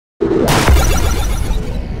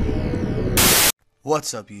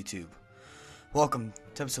What's up, YouTube? Welcome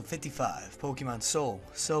to episode 55, Pokemon Soul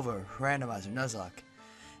Silver Randomizer Nuzlocke.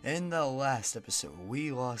 In the last episode,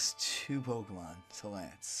 we lost two Pokemon to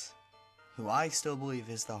Lance, who I still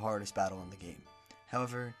believe is the hardest battle in the game.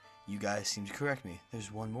 However, you guys seem to correct me.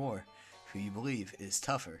 There's one more who you believe is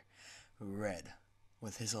tougher, Red,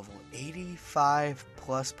 with his level 85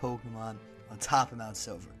 plus Pokemon on top of Mount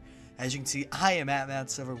Silver. As you can see, I am at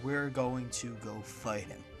Mount Silver. We're going to go fight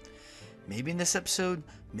him. Maybe in this episode,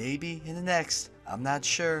 maybe in the next, I'm not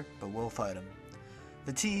sure, but we'll fight him.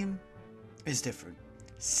 The team is different.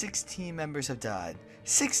 16 members have died.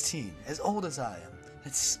 16, as old as I am.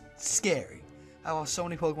 That's scary. I lost so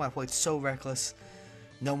many Pokemon, I played so reckless.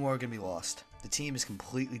 No more are going to be lost. The team is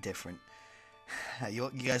completely different.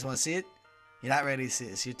 You guys want to see it? You're not ready to see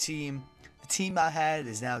this. The team I had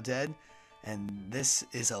is now dead, and this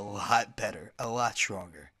is a lot better, a lot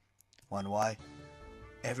stronger. Wonder why?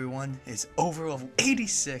 Everyone is over level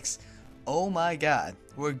 86. Oh my god.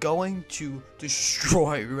 We're going to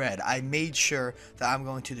destroy Red. I made sure that I'm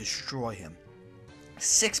going to destroy him.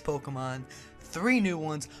 6 Pokemon, 3 new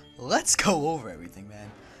ones. Let's go over everything,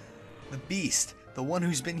 man. The Beast, the one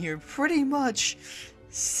who's been here pretty much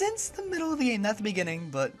since the middle of the game. Not the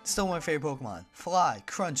beginning, but still my favorite Pokemon. Fly,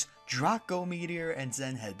 Crunch, Draco Meteor, and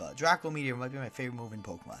Zen Headbutt. Draco Meteor might be my favorite moving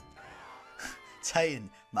Pokemon. Titan,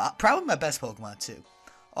 probably my best Pokemon too.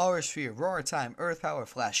 Aura Sphere, Roar Time, Earth Power,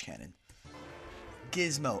 Flash Cannon.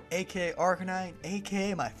 Gizmo, aka Arcanine,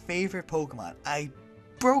 aka my favorite Pokemon. I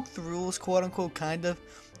broke the rules, quote unquote, kind of,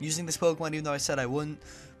 using this Pokemon even though I said I wouldn't.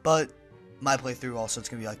 But my playthrough also, it's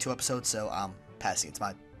going to be like 2 episodes, so I'm passing. It's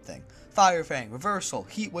my thing. Fire Fang, Reversal,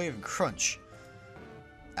 Heat Wave, and Crunch.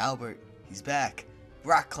 Albert, he's back.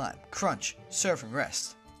 Rock Climb, Crunch, Surf and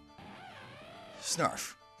Rest.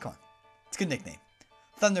 Snarf, come on. It's a good nickname.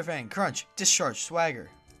 Thunder Fang, Crunch, Discharge, Swagger.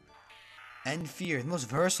 And Fear, the most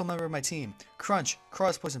versatile member of my team. Crunch,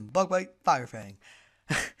 Cross Poison, Bug Bite, Fire Fang.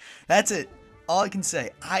 That's it. All I can say,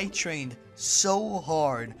 I trained so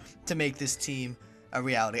hard to make this team a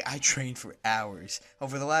reality. I trained for hours.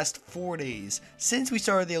 Over the last 4 days, since we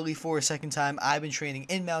started the Elite Four a second time, I've been training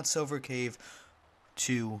in Mount Silver Cave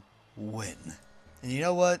to win. And you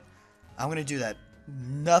know what? I'm going to do that.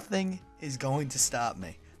 Nothing is going to stop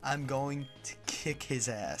me. I'm going to kick his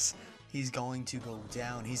ass. He's going to go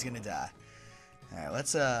down. He's going to die. Alright,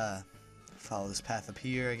 let's follow this path up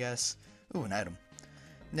here, I guess. Ooh, an item.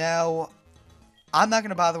 Now, I'm not going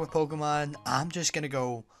to bother with Pokemon. I'm just going to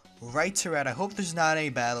go right to Red. I hope there's not any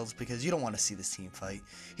battles because you don't want to see this team fight.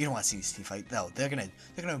 You don't want to see this team fight. No, they're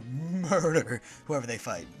gonna murder whoever they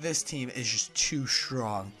fight. This team is just too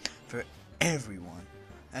strong for everyone.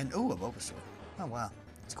 And, ooh, a Bulbasaur. Oh, wow.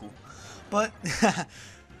 That's cool. But,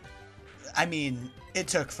 I mean, it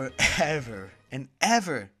took forever and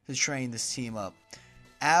ever to train this team up.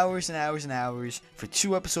 Hours and hours and hours for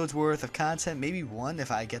 2 episodes worth of content. Maybe 1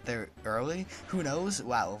 if I get there early. Who knows?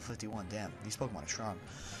 Wow, level 51. Damn, these Pokemon are strong.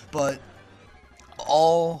 But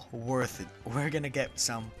all worth it. We're going to get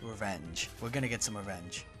some revenge. We're going to get some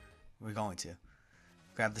revenge. We're going to.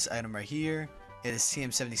 Grab this item right here. It is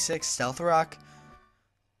TM76 Stealth Rock.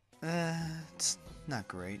 It's not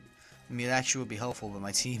great. I mean, it actually would be helpful, but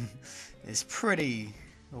my team is pretty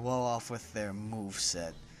well off with their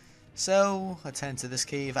moveset. So, let's head into this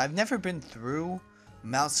cave. I've never been through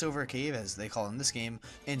Mount Silver Cave, as they call it in this game.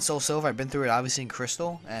 In Soul Silver, I've been through it obviously in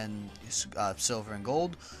Crystal and Silver and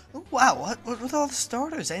Gold. Oh, wow, what with all the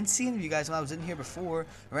starters? I didn't see any of you guys when I was in here before.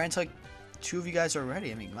 I ran into like 2 of you guys already.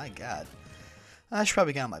 I mean, my god. I should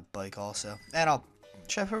probably get on my bike also. And I'll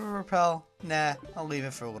try for Repel. Nah, I'll leave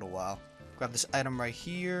it for a little while. Grab this item right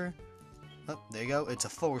here. Oh, there you go. It's a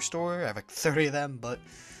full restore. I have like 30 of them, but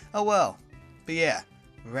oh well. But yeah,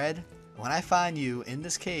 Red, when I find you in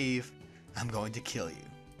this cave, I'm going to kill you.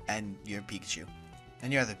 And you're Pikachu.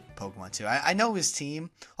 And your other Pokemon too. I know his team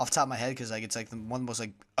off the top of my head because like it's like one of the most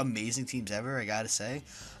like amazing teams ever, I gotta say.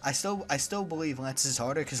 I still believe Lance is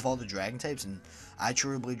harder because of all the Dragon types, and I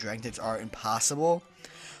truly believe Dragon types are impossible.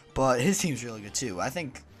 But his team's really good too. I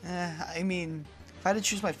think I mean, if I had to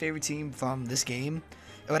choose my favorite team from this game,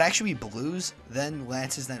 it would actually be Blues, then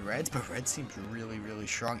Lance's, then Reds, but Reds seems really, really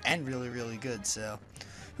strong and really, really good, so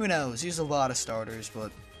who knows? Use a lot of starters,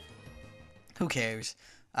 but who cares?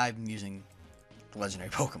 I'm using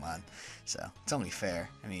legendary Pokemon, so it's only fair.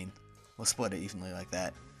 I mean, we'll split it evenly like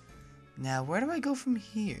that. Now, where do I go from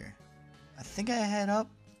here? I think I head up.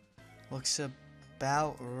 Looks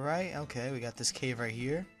about right. Okay, we got this cave right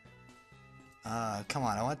here. Come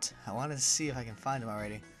on, I want to see if I can find him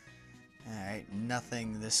already. Alright,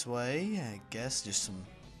 nothing this way, I guess, just some...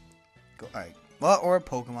 Alright, well, or a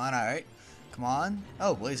Pokemon, alright. Come on.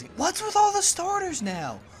 Oh, Blazing. What's with all the starters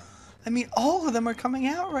now? I mean, all of them are coming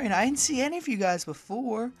out right now. I didn't see any of you guys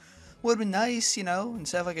before. Would have been nice, you know,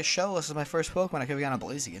 instead of like a show, this is my first Pokemon, I could have gotten a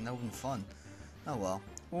Blaziken. That would have been fun. Oh well.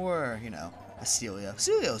 Or, you know, a Steelio.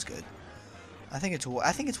 Steelio's good. I think it's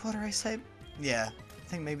Water Ice type. Yeah. I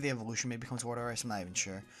think maybe the evolution maybe becomes Water Ice. I'm not even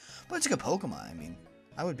sure. But it's a good Pokemon. I mean,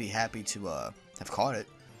 I would be happy to have caught it.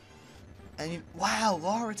 And wow,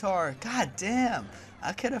 Larvitar. God damn.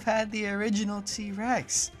 I could have had the original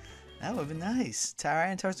T-Rex. That would have been nice.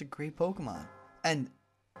 Tyranitar's a great Pokemon. And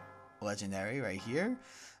legendary right here.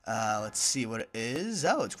 Let's see what it is.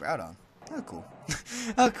 Oh, it's Groudon. Oh, cool.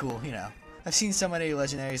 Oh, cool. You know, I've seen so many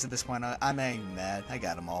legendaries at this point. I'm not even mad. I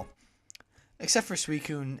got them all. Except for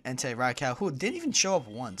Suicune and Raikou, who didn't even show up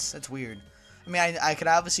once. That's weird. I mean, I could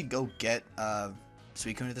obviously go get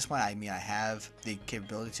Suicune at this point. I mean, I have the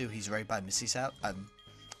capability to. He's right by Missy's house,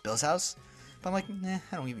 Bill's house. But I'm like, nah,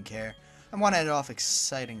 I don't even care. I want to end it off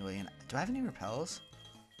excitingly. And do I have any repels?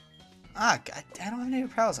 Ah, God, I don't have any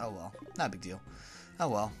repels. Oh well, not a big deal. Oh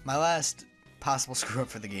well, my last possible screw up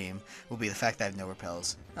for the game will be the fact that I have no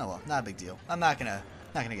repels. Oh well, not a big deal. I'm not gonna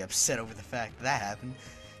get upset over the fact that happened,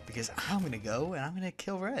 because I'm gonna go and I'm gonna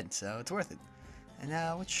kill Red, so it's worth it. And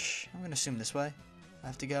now, which I'm gonna assume this way. I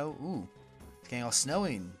have to go. Ooh, it's getting all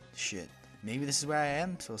snowy and shit. Maybe this is where I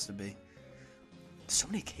am supposed to be. So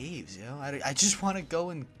many caves, yo. I just want to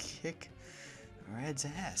go and kick Red's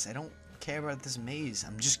ass. I don't care about this maze.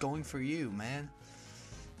 I'm just going for you, man.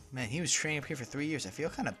 Man, he was training up here for 3 years. I feel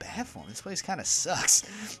kind of bad for him. This place kind of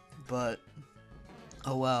sucks. But,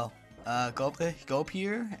 oh well. Go up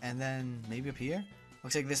here, and then maybe up here.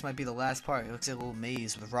 Looks like this might be the last part. It looks like a little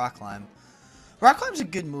maze with rock climb. Rock climb's a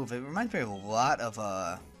good move. It reminds me of a lot of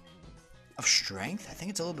strength. I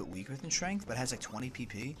think it's a little bit weaker than strength, but it has like 20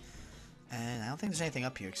 PP. And I don't think there's anything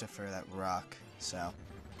up here except for that rock. So,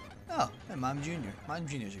 oh, and Mime Jr. Mime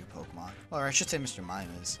Jr. is a good Pokemon. Or I should say Mr. Mime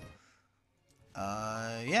is.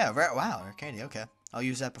 Yeah, wow, Rare Candy, okay. I'll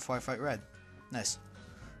use that before I fight Red. Nice.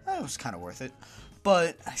 That was kind of worth it.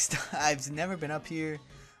 But, I've never been up here.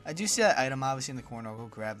 I do see that item obviously in the corner. I'll go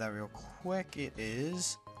grab that real quick. It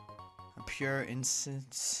is a pure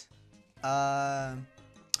instance. I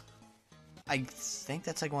think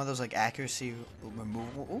that's like one of those like accuracy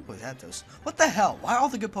removal. Oh, what that does? What the hell? Why are all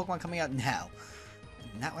the good Pokemon coming out now?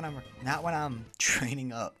 Not when I'm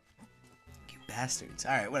training up. You bastards.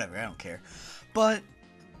 All right, whatever. I don't care. But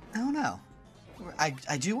I don't know.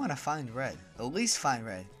 I do want to find Red. At least find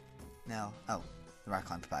Red. Now, oh, the rock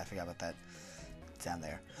climb. I forgot about that. It's down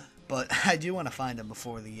there. But I do want to find him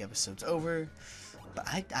before the episode's over. But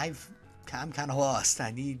I'm kind of lost.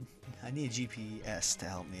 I need a GPS to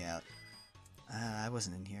help me out. I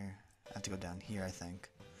wasn't in here. I have to go down here, I think.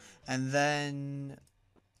 And then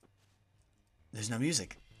there's no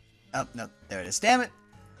music. Oh, no, there it is. Damn it!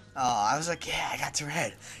 Oh, I was like, yeah, I got to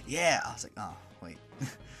Red. Yeah. I was like, oh, wait.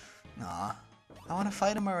 Aw. I want to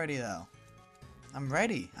fight him already, though. I'm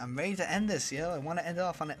ready. I'm ready to end this, yo. I want to end it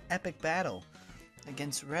off on an epic battle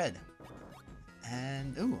against Red.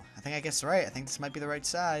 And, ooh, I think I guessed right. I think this might be the right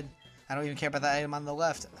side. I don't even care about that item on the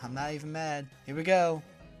left. I'm not even mad. Here we go.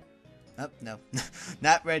 Oh, no.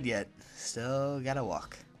 Not Red yet. Still gotta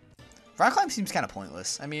walk. Rock climb seems kind of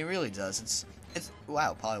pointless. I mean, it really does. It's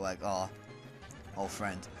wow, Poliwag. Aw. Old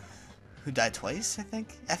friend. Who died twice, I think?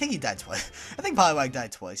 I think he died twice. I think Poliwag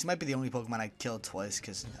died twice. He might be the only Pokemon I killed twice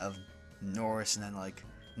because of Norris and then, like,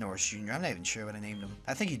 Norris Jr. I'm not even sure what I named him.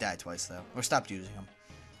 I think he died twice, though. Or stopped using him.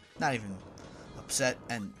 Not even upset.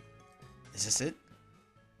 And is this it?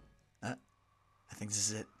 I think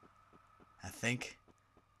this is it. I think.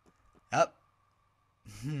 Up.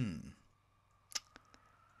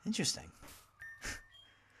 Interesting.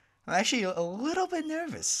 I'm actually a little bit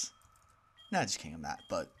nervous. Not just kidding, I'm not,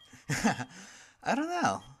 but I don't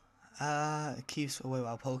know. It keeps away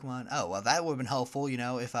wild Pokemon. Oh, well, that would have been helpful, you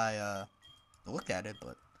know, if I looked at it,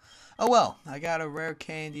 but oh well. I got a rare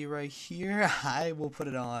candy right here. I will put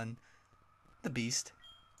it on the Beast.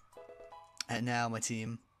 And now my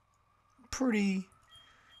team pretty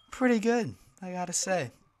good, I gotta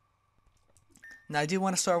say. Now, I do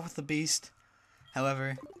want to start with the Beast.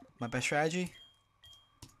 However, my best strategy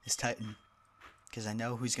is Titan. Because I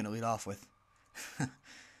know who's going to lead off with. Are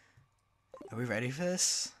we ready for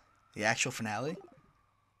this? The actual finale?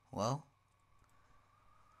 Well,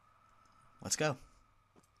 let's go.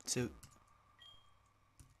 Suit.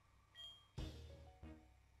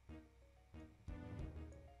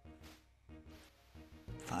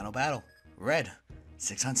 Final battle. Red.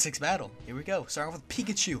 6-on-6 battle. Here we go. Starting off with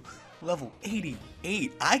Pikachu. Level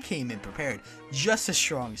 88. I came in prepared. Just as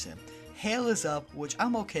strong as him. Hail is up, which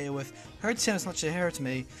I'm okay with. Hurts him as much as it hurts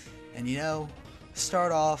me. And you know,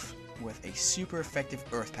 start off with a super effective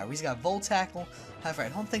Earth power. He's got Volt Tackle. However, I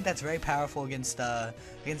don't think that's very powerful against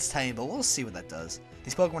Titan, but we'll see what that does.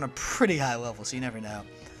 These Pokemon are pretty high level, so you never know.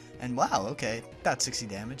 And wow, okay, about 60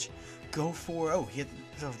 damage. Go for, oh, he hit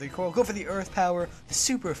the coral. Go for the Earth power, the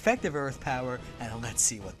super effective Earth power, and let's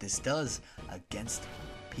see what this does against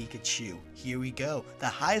Pikachu. Here we go. The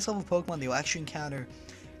highest level Pokemon they will actually encounter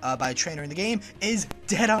by a trainer in the game is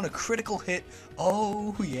dead on a critical hit.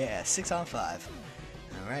 Oh yeah, 6 on 5.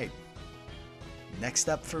 Alright. Next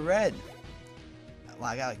up for Red. Wow,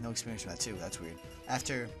 I got like no experience from that too. That's weird.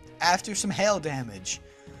 After some hail damage.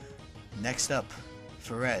 Next up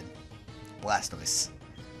for Red. Blastoise.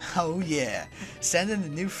 Oh yeah. Send in a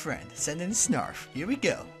new friend. Send in Snarf. Here we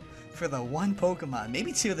go. For the one Pokemon,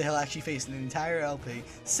 maybe two that he'll actually face in the entire LP.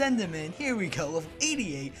 Send him in. Here we go. Level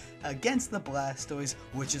 88 against the Blastoise,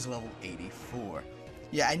 which is level 84.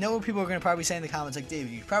 Yeah, I know what people are going to probably say in the comments, like,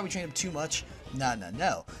 David, you probably trained him too much.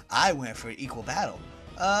 No. I went for an equal battle.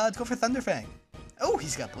 Let's go for Thunderfang. Oh,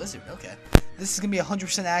 he's got Blizzard. Okay. This is going to be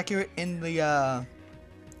 100% accurate in the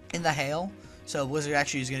hail. So Blizzard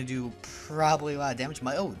actually is going to do probably a lot of damage.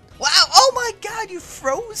 Wow! Oh my god, you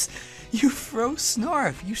froze! You froze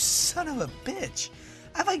Snarf, you son of a bitch.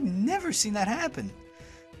 I've like never seen that happen.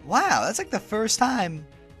 Wow, that's like the first time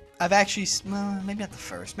I've actually, well, maybe not the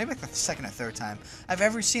first, maybe like the second or third time I've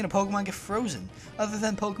ever seen a Pokemon get frozen. Other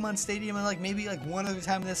than Pokemon Stadium and like maybe like one other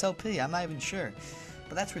time in this LP, I'm not even sure.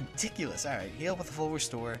 But that's ridiculous. Alright, heal with a full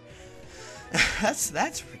restore. That's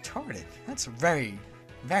retarded. That's very,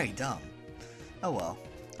 very dumb. Oh well.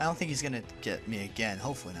 I don't think he's gonna get me again.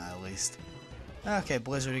 Hopefully not, at least. Okay,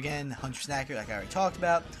 Blizzard again. 100% accurate, like I already talked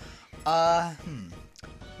about.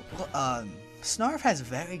 Snarf has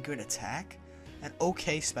very good attack and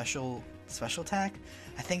okay special attack.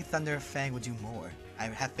 I think Thunderfang would do more. I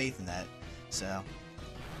have faith in that. So,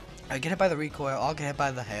 I get hit by the recoil. I'll get hit by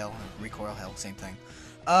the hail. Recoil, hail, same thing.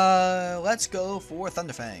 Let's go for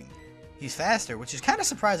Thunderfang. He's faster, which is kind of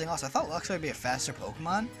surprising. Also, I thought Luxray would be a faster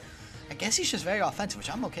Pokemon. I guess he's just very offensive,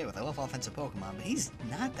 which I'm okay with. I love offensive Pokemon, but he's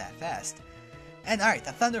not that fast. And alright,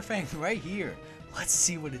 the Thunderfang right here. Let's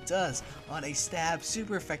see what it does on a stab.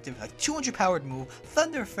 Super effective, like 200 powered move.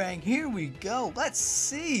 Thunderfang, here we go. Let's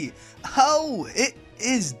see. Oh, it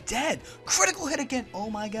is dead. Critical hit again. Oh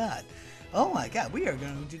my god. Oh my god, we are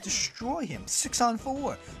going to destroy him. 6 on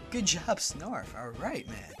 4. Good job, Snarf. Alright,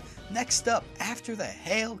 man. Next up, after the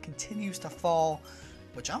hail continues to fall,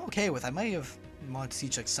 which I'm okay with. I might have wanted to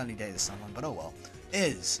teach like Sunny Day to someone, but oh well,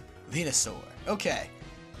 is Venusaur. Okay,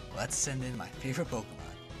 let's send in my favorite Pokemon,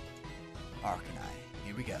 Arcanine.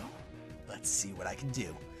 Here we go. Let's see what I can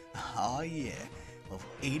do. Oh yeah, level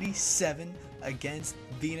 87 against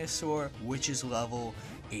Venusaur, which is level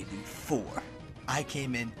 84. I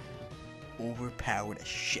came in overpowered as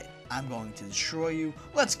shit. I'm going to destroy you.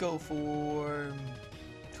 Let's go for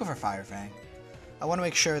Fire Fang. I want to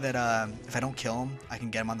make sure that if I don't kill him, I can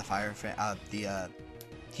get him on the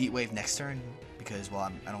Heat Wave next turn, because,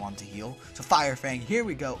 well, I don't want him to heal. So Fire Fang, here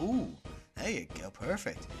we go. Ooh, there you go,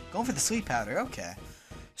 perfect. Going for the Sleep Powder, okay.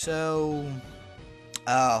 So,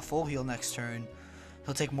 full heal next turn.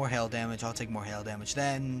 He'll take more hail damage, I'll take more hail damage.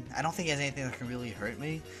 Then, I don't think he has anything that can really hurt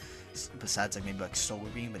me, besides like maybe like Solar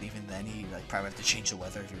Beam, but even then he like probably have to change the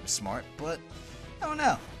weather if he was smart, but I don't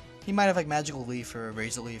know. He might have like Magical Leaf or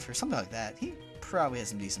Razor Leaf or something like that. He probably has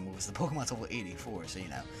some decent moves. The Pokemon's level 84, so you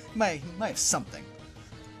know, he might have something.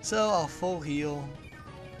 So I'll full heal.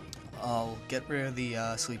 I'll get rid of the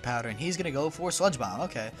Sleep Powder, and he's gonna go for Sludge Bomb.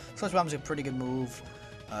 Okay, Sludge Bomb's a pretty good move.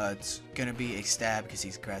 It's gonna be a stab because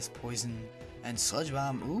he's Grass Poison, and Sludge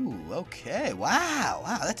Bomb. Ooh, okay, wow,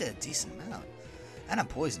 that did a decent amount, and I'm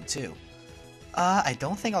poisoned too. I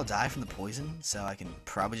don't think I'll die from the poison, so I can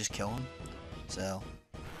probably just kill him. So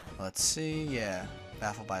let's see. Yeah,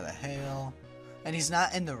 baffled by the hail. And he's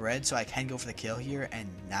not in the red, so I can go for the kill here and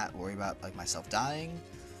not worry about like myself dying.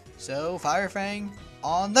 So Fire Fang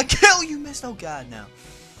on the kill. You missed. Oh god, no.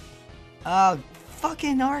 Oh,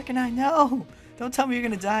 fucking Arcanine, no. Don't tell me you're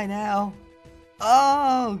gonna die now.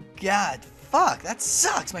 Oh god, fuck. That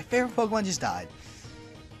sucks. My favorite Pokemon just died.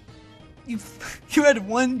 You had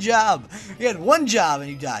one job. You had one job and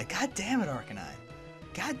you died. God damn it, Arcanine.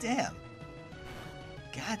 God damn.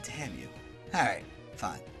 God damn you. Alright,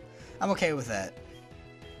 fine. I'm okay with that.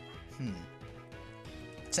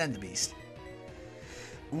 Send the beast.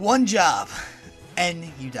 One job, and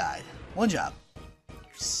you died. One job.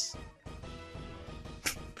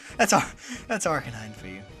 That's Arcanine for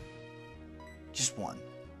you. Just one.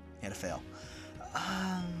 You had to fail.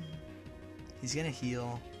 He's gonna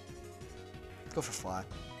heal. Go for Fly.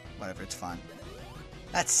 Whatever, it's fine.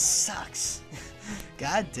 That sucks.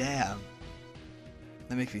 God damn.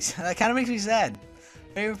 That kind of makes me sad.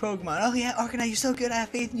 Favorite Pokemon. Oh yeah, Arcanine, you're so good. I have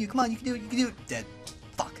faith in you. Come on, you can do it. You can do it. Dead.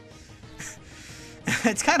 Fuck.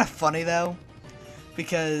 It's kind of funny though,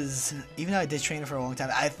 because even though I did train him for a long time,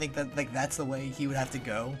 I think that like that's the way he would have to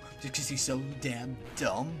go, just because he's so damn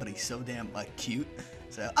dumb, but he's so damn like cute.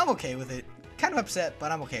 So I'm okay with it. Kind of upset,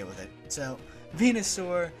 but I'm okay with it. So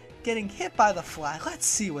Venusaur getting hit by the fly. Let's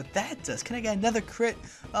see what that does. Can I get another crit?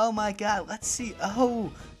 Oh my god. Let's see.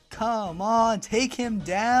 Oh, come on. Take him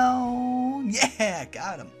down. Yeah,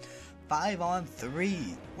 got him. 5 on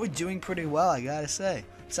 3. We're doing pretty well, I gotta say.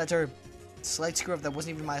 Besides our slight screw up that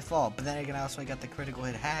wasn't even my fault. But then again, I got the critical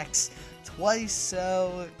hit hacks twice,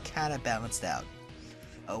 so kind of balanced out.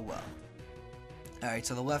 Oh well. Alright,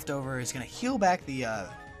 so the leftover is going to heal back the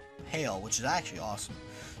hail, which is actually awesome.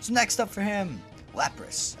 So next up for him,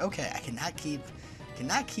 Lapras. Okay, I cannot keep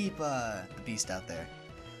the beast out there.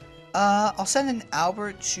 I'll send in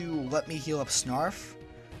Albert to let me heal up Snarf,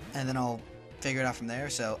 and then I'll figure it out from there.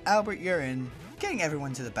 So Albert, you're in. Getting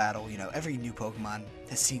everyone to the battle. You know, every new Pokemon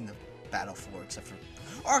has seen the battle floor except for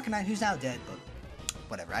Arcanine, who's now dead, but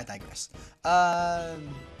whatever, I digress.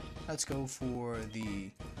 Let's go for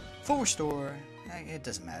the full restore. It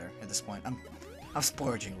doesn't matter at this point. I'm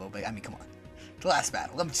splurging a little bit. I mean, come on. The last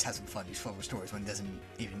battle. Let me just have some fun. Use full restores when it doesn't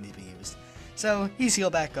even need to be used. So he's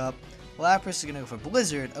healed back up. Lapras is gonna go for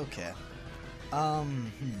Blizzard. Okay. I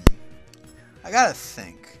gotta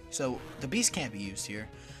think. So the Beast can't be used here.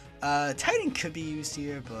 Titan could be used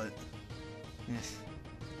here, but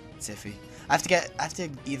it's iffy. I have to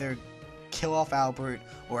either kill off Albert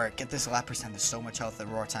or get this Lapras down to so much health that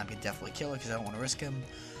Roar Time can definitely kill it because I don't want to risk him.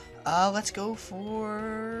 Let's go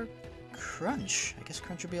for Crunch. I guess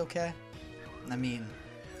Crunch would be okay. I mean,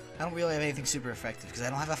 I don't really have anything super effective because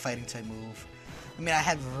I don't have a fighting type move. I mean, I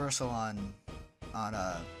had reversal on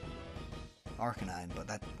Arcanine, but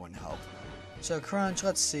that wouldn't help. So Crunch,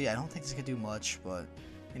 let's see. I don't think this could do much, but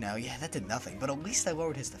you know, yeah, that did nothing. But at least I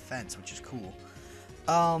lowered his defense, which is cool.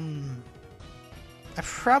 I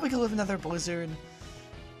probably could live another Blizzard.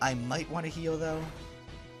 I might want to heal though.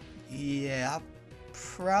 Yeah, I'll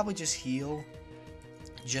probably just heal,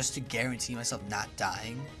 just to guarantee myself not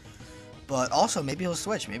dying. But also, maybe he'll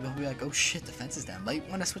switch. Maybe he'll be like, "Oh shit, defense is down. Might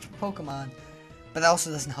want to switch my Pokemon." But that also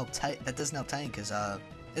doesn't help Titan. That doesn't help Titan because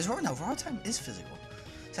Roar Time is physical.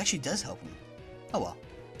 This actually does help him. Oh well.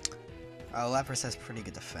 Lapras has pretty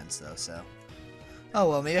good defense though, so. Oh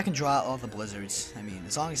well, maybe I can draw out all the Blizzards. I mean,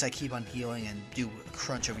 as long as I keep on healing and do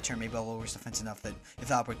Crunch every turn, maybe I'll lower his defense enough that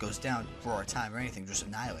if Albert goes down, Roar Time or anything, just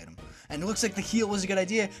annihilate him. And it looks like the heal was a good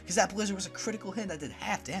idea, because that Blizzard was a critical hit that did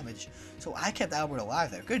half damage. So I kept Albert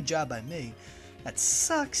alive there. Good job by me. That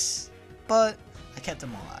sucks, but I kept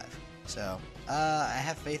him alive. So, I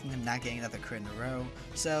have faith in him not getting another crit in a row.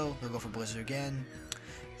 So, we'll go for Blizzard again.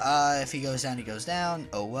 If he goes down, he goes down.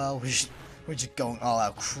 Oh well, we're just going all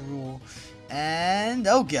out cruel. And,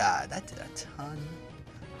 oh god, that did a ton.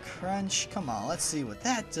 Crunch, come on, let's see what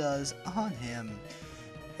that does on him.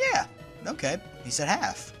 Yeah, okay, he said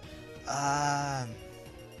half.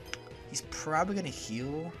 He's probably gonna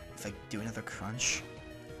heal if I do another Crunch,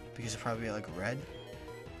 because it'll probably be like red.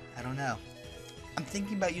 I don't know. I'm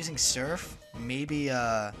thinking about using Surf, maybe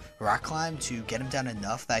Rock Climb to get him down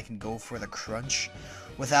enough that I can go for the Crunch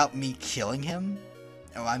without me killing him.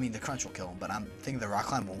 Oh, I mean the Crunch will kill him, but I'm thinking the Rock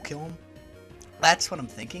Climb won't kill him. That's what I'm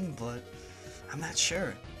thinking, but I'm not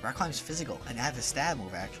sure. Rock Climb's physical, and I have a stab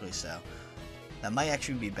move actually, so that might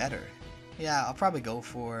actually be better. Yeah, I should probably go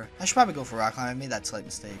for Rock Climb. I made that slight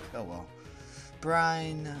mistake. Oh well.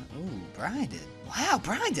 Brine. Ooh, Brine did. Wow,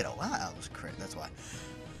 Brine did a lot. That was a crit, that's why.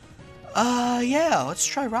 Yeah, let's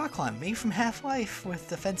try Rock Climb. Maybe from half-life with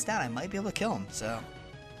defense down, I might be able to kill him, so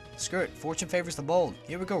screw it. Fortune favors the bold.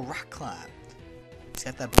 Here we go, Rock Climb. He's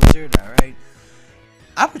got that Blizzard, alright.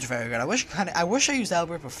 Albert's very good. I wish I used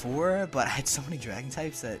Albert before, but I had so many Dragon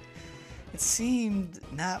types that it seemed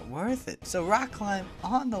not worth it. So Rock Climb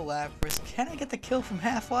on the Lapras. Can I get the kill from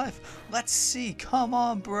Half-Life? Let's see. Come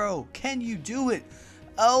on, bro. Can you do it?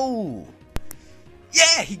 Oh.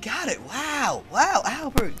 Yeah, he got it. Wow. Wow,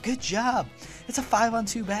 Albert. Good job. It's a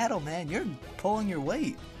 5-on-2 battle, man. You're pulling your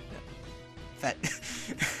weight. Fat.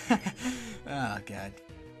 Oh, God.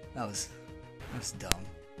 That was dumb.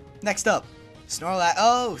 Next up. Snorlax.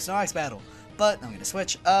 Oh, Snorlax battle. But I'm gonna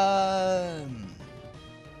switch. Got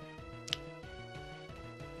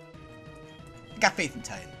faith in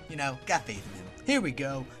Titan. You know, got faith in him. Here we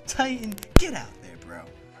go. Titan, get out there, bro.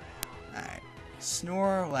 Alright.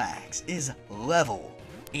 Snorlax is level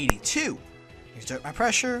 82. Exert my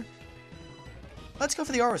pressure. Let's go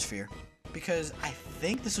for the Aura Sphere. Because I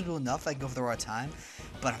think this will do enough that I can go for the Raw Time.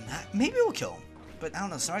 but I'm not. Maybe we'll kill him. But I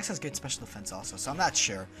don't know. Snorlax has good special defense also, so I'm not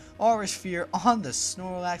sure. Aura Sphere on the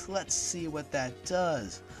Snorlax. Let's see what that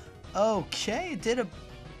does. Okay, it did a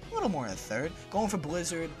little more than a third. Going for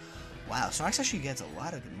Blizzard. Wow, Snorlax actually gets a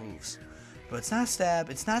lot of good moves. But it's not stab.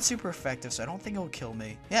 It's not super effective, so I don't think it will kill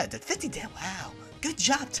me. Yeah, it did 50 damage. Wow. Good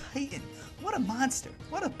job, Titan. What a monster.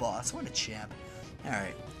 What a boss. What a champ.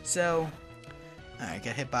 Alright, so... Alright,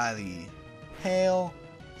 get hit by the hail.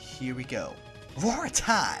 Here we go. Roar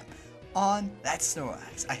time on that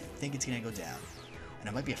Snorlax. I think it's going to go down. And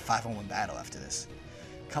it might be a 5-on-1 battle after this.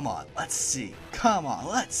 Come on, let's see. Come on,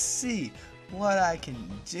 let's see what I can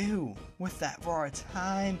do with that Roar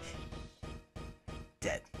time.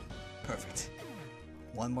 Dead. Perfect.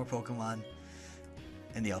 One more Pokemon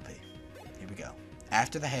in the LP. Here we go.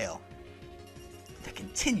 After the hail that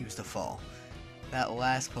continues to fall, that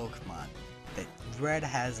last Pokemon that Red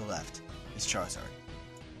has left is Charizard.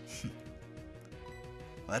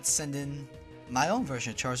 Let's send in my own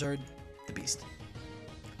version of Charizard, the Beast.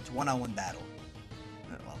 It's a 1-on-1 battle.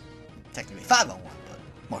 Well, technically 5-on-1, but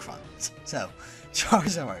more fun. So,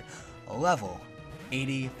 Charizard, level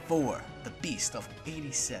 84. The Beast, level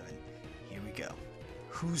 87. Here we go.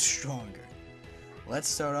 Who's stronger? Let's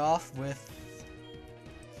start off with...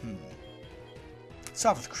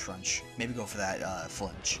 Start with Crunch. Maybe go for that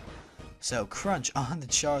flinch. So, Crunch on the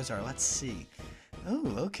Charizard. Let's see.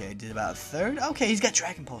 Ooh, okay. Did about a third. Okay, he's got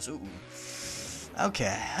Dragon Pulse. Ooh.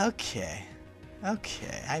 Okay.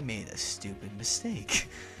 I made a stupid mistake.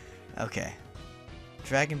 Okay.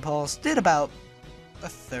 Dragon Pulse did about a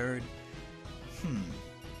third.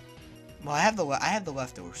 Well, I have the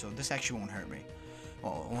leftover, so this actually won't hurt me.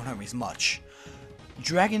 Well, it won't hurt me as much.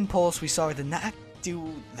 Dragon Pulse, we saw, did not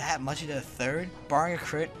do that much of a third. Barring a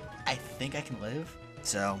crit, I think I can live.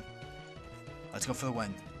 So, let's go for the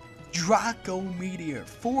win. Draco Meteor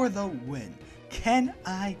for the win. Can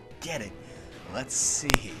I get it? Let's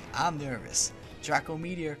see. I'm nervous. Draco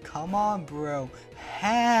Meteor, come on, bro.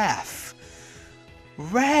 Half.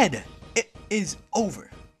 Red. It is over.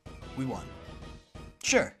 We won.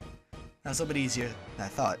 Sure. That was a little bit easier than I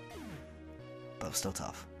thought. But it was still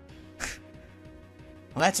tough.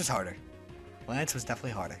 Lance was harder. Lance was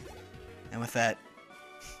definitely harder. And with that,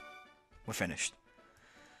 we're finished.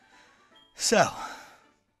 So,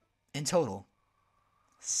 in total,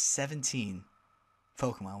 17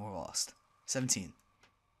 Pokemon were lost. 17.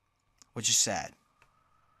 Which is sad.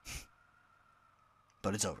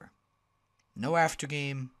 But it's over. No after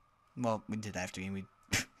game. Well, we did after game. We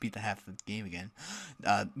beat the half of the game again.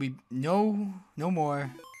 No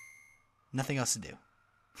more. Nothing else to do.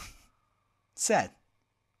 Sad,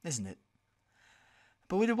 isn't it?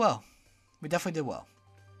 But we did well. We definitely did well.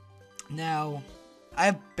 Now, I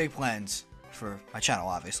have big plans for my channel,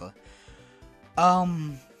 obviously.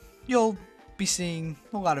 You'll be seeing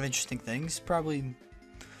a lot of interesting things. Probably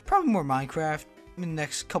more Minecraft in the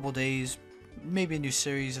next couple days. Maybe a new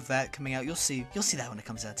series of that coming out. You'll see that when it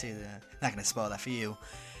comes out too. Not gonna spoil that for you.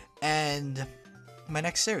 And my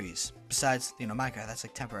next series, besides Minecraft, that's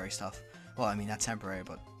like temporary stuff. Well, I mean not temporary,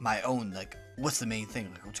 but my own, like, what's the main thing?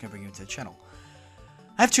 Like, what's gonna bring you into the channel?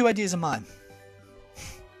 I have 2 ideas in mind.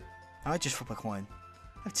 I might just flip a coin.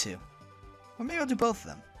 I have 2. Or maybe I'll do both of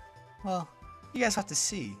them. Well, you guys have to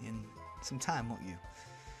see in some time, won't you?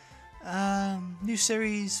 New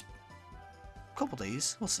series, couple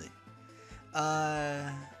days, we'll see.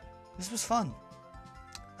 This was fun.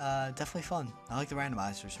 Definitely fun. I like the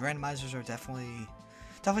randomizers. Randomizers are definitely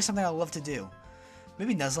something I love to do.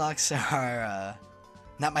 Maybe Nuzlocks are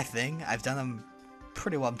not my thing. I've done them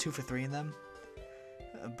pretty well. I'm 2 for 3 in them.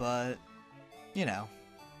 But,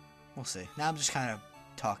 we'll see. Now I'm just kind of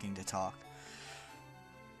talking to talk.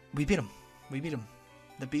 We beat him.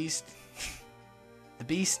 The Beast. The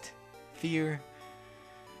Beast. Fear.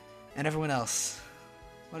 And everyone else.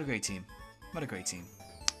 What a great team. What a great team.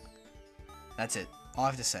 That's it. All I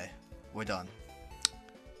have to say. We're done.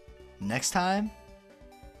 Next time,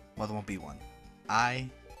 well, there won't be one. I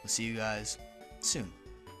will see you guys soon.